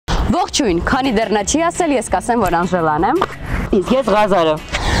Ողջույն, քանի դեռ նա չի ասել, ես կասեմ, որ Անժելան եմ։ Իսկ ես Ղազարը։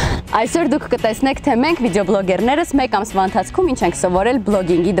 Այսօր դուք կտեսնեք, թե մենք վիդեոբլոգերներս մեկ ամսվա ընթացքում ինչ ենք սովորել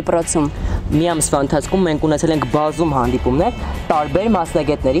բլոգինգի դպրոցում։ Մի ամսվա ընթացքում մենք ունեցել ենք բազում հանդիպումներ տարբեր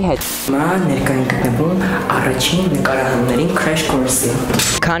մասնագետների հետ։ Ներկա ենք գտնվում առաջին նկարահանումներին crash course-ի։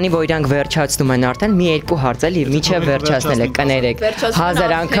 Քանի որ իրանք վերջացնում են արդեն, մի երկու հարց էլ եւ միջև վերջացնել եք, կներեք։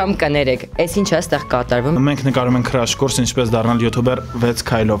 1000 անգամ կներեք։ Էս ինչ է այստեղ կատարվում։ Մենք նկարում ենք crash course, ինչպես դառնալ յութուբեր 6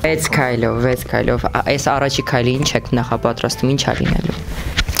 քայլով։ 6 քայլով։ Այս առաջի քայլի ինչ եք նախապատրաստում, ինչ է լինելու։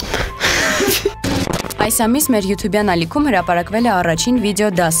 Այս ամիս մեր YouTube-յան ալիքում հրապարակվել է առաջին վիդեո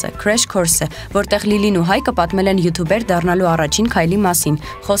դասը, crash course-ը, որտեղ Լիլին ու Հայկը պատմել են յութուբեր դառնալու առաջին քայլի մասին,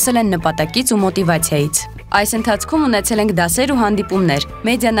 խոսել են նպատակից ու մոտիվացիայից։ Այս ընթացքում ունեցել ենք դասեր ու հանդիպումներ։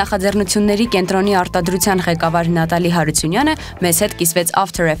 Մեդիա նախաձեռնությունների կենտրոնի արտադրության ղեկավար Նատալի Հարությունյանը մեզ հետ կիսվեց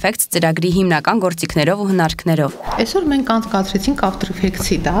After Effects ծրագրի հիմնական գործիքներով ու հնարքներով։ Այսօր մենք անցկացրեցինք After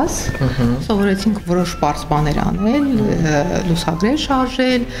Effects-ի դաս, սովորեցինք որոշ պարզ բաներ անել, լուսագրեր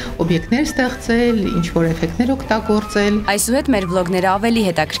շարժել, օբյեկտներ ստեղծել, ինչ-որ էֆեկտներ օգտագործել։ Այսուհետ մեր վլոգները ավելի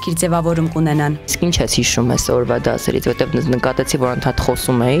հետաքրքիր ձևավորում կունենան։ Իսկ ինչ ես հիշում այս օրվա դասերից, որտեղ նկատեցի, որ անդադ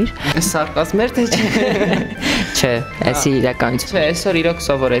խոսում էիր։ Սարկազմեր թե չէ։ Չէ, էսի իրականություն։ Չէ, այսօր իրոք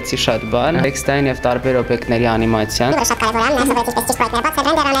սովորեցի շատ բան, տեքստային եւ տարբեր օբյեկտների անիմացիան։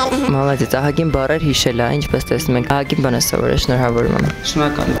 Մալադից, ահագին բառեր հիշել է, ինչպես տեսնում ենք, ահագին բան է սովորել, շնորհավորում եմ։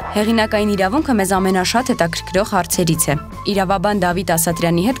 Շնորհակալ։ Հեղինակային իրավունքը մեզ ամենաշատ հետաքրքրող հարցերից է։ Իրավաբան Դավիթ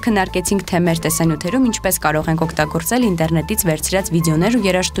Ասատրյանի հետ քննարկեցինք, թե մեր տեսանյութերում ինչպես կարող ենք օգտագործել ինտերնետից վերցրած վիդեոներ ու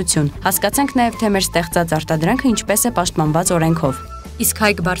երաժշտություն։ Հասկացանք նաև, թե մեր ստեղծած արտադրանքը ինչպես է պաշտպանված օրենքով։ Իսկ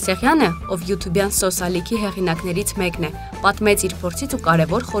Հայկ Բարսեղյանը, ով YouTube-յան սոսալիքի հեղինակներից մեկն է, պատմեց իր փորձից ու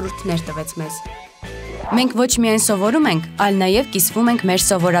կարևոր խորհուրդներ տվեց մեզ։ Մենք ոչ միայն սովորում ենք, այլ նաև կիսվում ենք մեր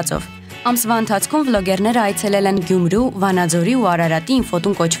սովորածով։ Ամսվա ընթացքում վլոգերները այցելել են Գյումրու, Վանաձորի ու Արարատի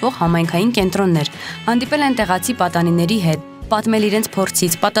Ինֆոտուն կոչվող համայնքային կենտրոններ, հանդիպել են տեղացի պատանիների հետ, պատմել իրենց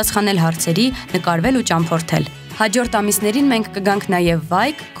փորձից, պատասխանել հարցերի, նկարվել ու ճամփորդել։ Հաջորդ ամիսներին մենք կգանք նաև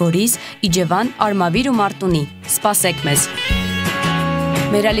Վայք, Գորիս, Իջևան, Արմավիր ու Մարտունի։ Սպասեք մեզ։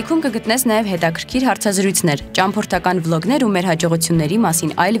 Մեր ալիքում կգտնես նաև հետաքրքիր հարցազրույցներ, ճամփորդական վլոգներ ու մեր հաջողությունների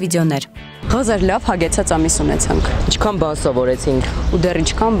մասին այլ վիդեոներ։ Ղազար, լավ հագեցած ամիս ունեցանք։ Ինչքան բան սովորեցինք։ Ու դեռ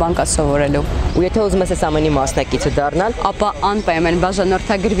ինչքան բան կա սովորելու։ Ու եթե ուզում ես այս ամենի մասնակիցը դառնալ, ապա անպայման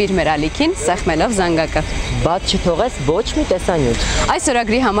բաժանորդագրվիր մեր ալիքին, սեղմելով զանգակը։ բաց չթողես ոչ մի տեսանյութ։ Այս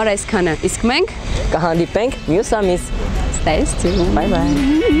օրագրի համար այսքանը, իսկ մենք կհանդիպենք մյուս ամիս։ Stay tuned. Bye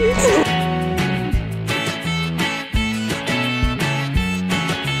bye։